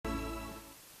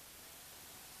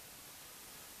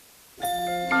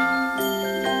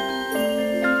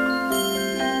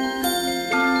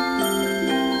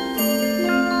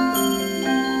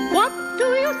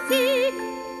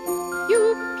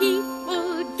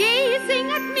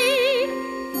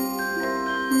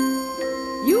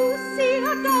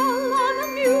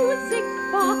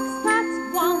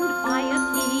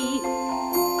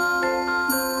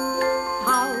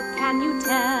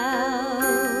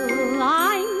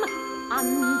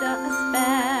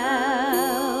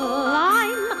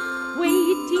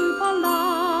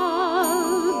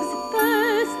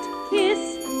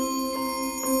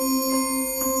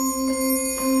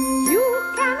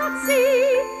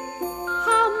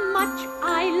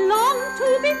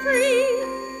be free.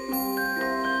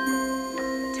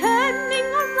 Turning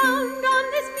around on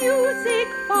this music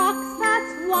box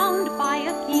that's wound by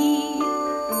a key.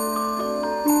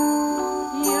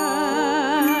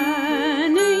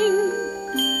 Yearning,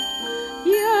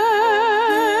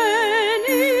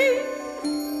 yearning,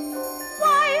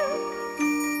 while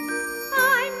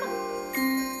I'm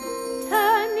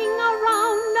turning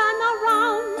around and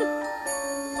around.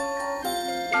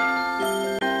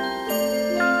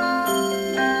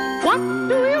 What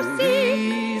do you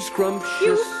see?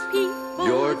 Scrumptious. You people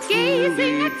You're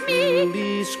gazing at me.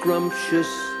 truly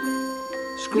scrumptious.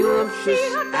 Scrumptious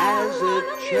as a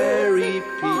cherry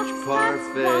peach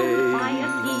parfait.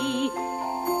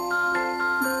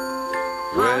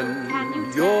 When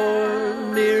you're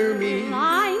near me,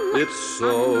 it's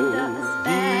so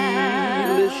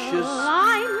delicious.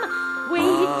 I'm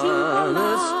waiting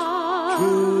Honest, for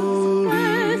truly,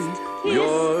 first kiss.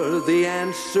 you're the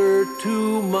answer to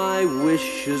my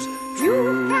wishes.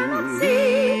 You cannot see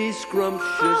Truly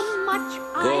scrumptious, how much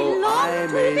though I long I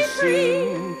to may be free.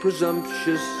 seem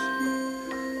presumptuous.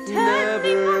 Turning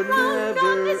Never, around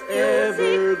on this never,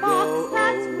 music ever box go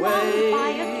that's wound by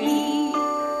a away. key.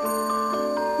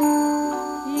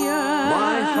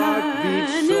 My heart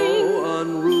beats so Yearning,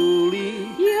 unruly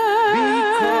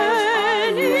because I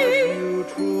love yearning, you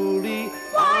truly.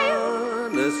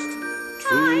 Honest,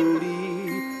 truly,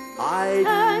 I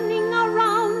turning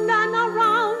around and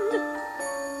around.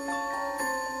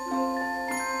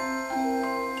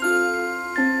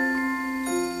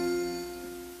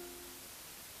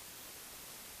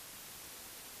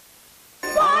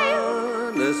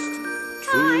 honest,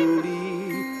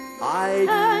 truly, I